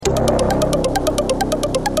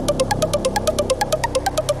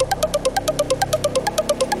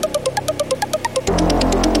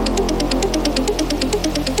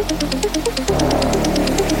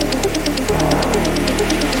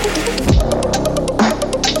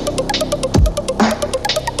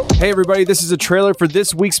Hey everybody, this is a trailer for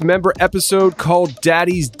this week's member episode called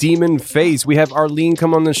Daddy's Demon Face. We have Arlene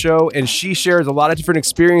come on the show and she shares a lot of different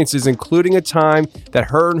experiences, including a time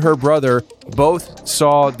that her and her brother both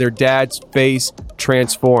saw their dad's face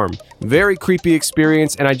transform. Very creepy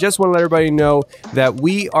experience, and I just want to let everybody know that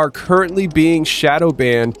we are currently being shadow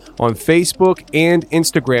banned on Facebook and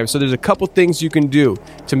Instagram. So there's a couple things you can do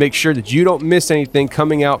to make sure that you don't miss anything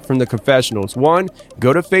coming out from the confessionals. One,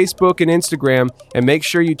 go to Facebook and Instagram and make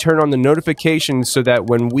sure you turn on the notifications so that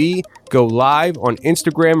when we go live on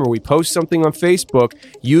Instagram or we post something on Facebook,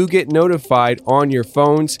 you get notified on your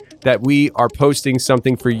phones that we are posting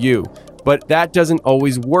something for you. But that doesn't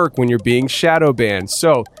always work when you're being shadow banned.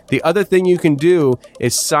 So the other thing you can do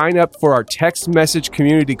is sign up for our text message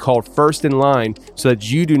community called First in Line so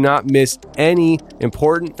that you do not miss any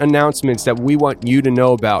important announcements that we want you to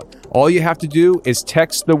know about. All you have to do is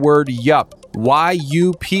text the word YUP,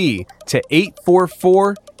 Y-U-P, to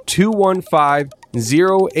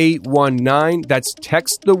 844-215-0819. That's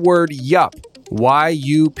text the word YUP,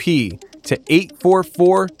 Y-U-P, to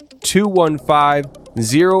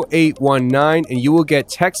 844-215-0819, and you will get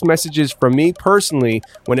text messages from me personally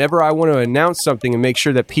whenever I want to announce something and make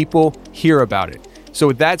sure that people hear about it. So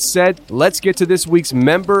with that said, let's get to this week's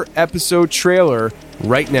member episode trailer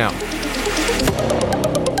right now.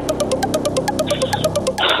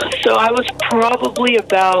 So I was probably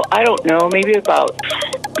about, I don't know, maybe about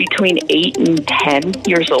between 8 and 10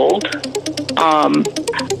 years old.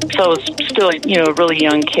 So I was still, a really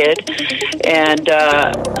young kid. And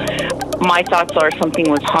my thoughts are something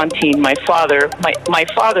was haunting my father. My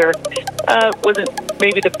father wasn't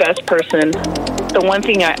maybe the best person. The one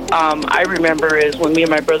thing I remember is when me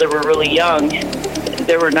and my brother were really young,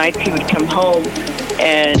 there were nights he would come home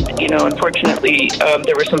and, unfortunately,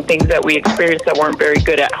 there were some things that we experienced that weren't very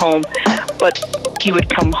good at home, but he would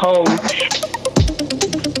come home.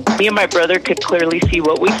 Me and my brother could clearly see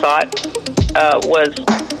what we thought was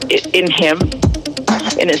in him,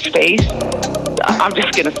 in his face. I'm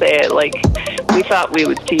just going to say it, we thought we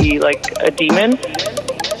would see, a demon.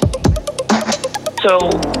 So,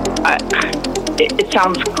 it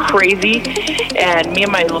sounds crazy, and me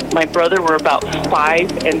and my brother were about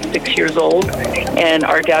 5 and 6 years old, and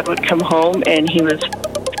our dad would come home, and he was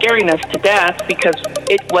scaring us to death because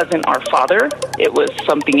it wasn't our father, it was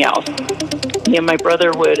something else. Me and my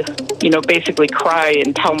brother would, basically cry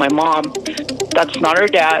and tell my mom, that's not our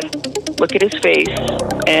dad, look at his face,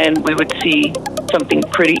 and we would see something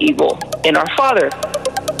pretty evil in our father.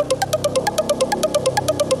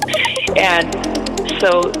 And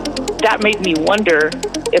so that made me wonder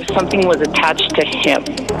if something was attached to him.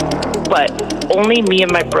 But only me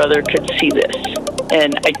and my brother could see this.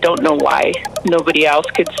 And I don't know why nobody else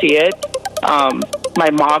could see it. My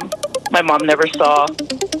mom never saw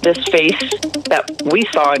this face that we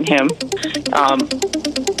saw in him.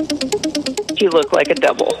 He looked like a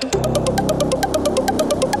devil.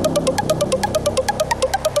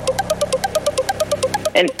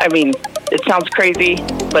 And it sounds crazy,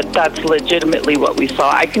 but that's legitimately what we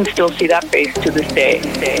saw. I can still see that face to this day.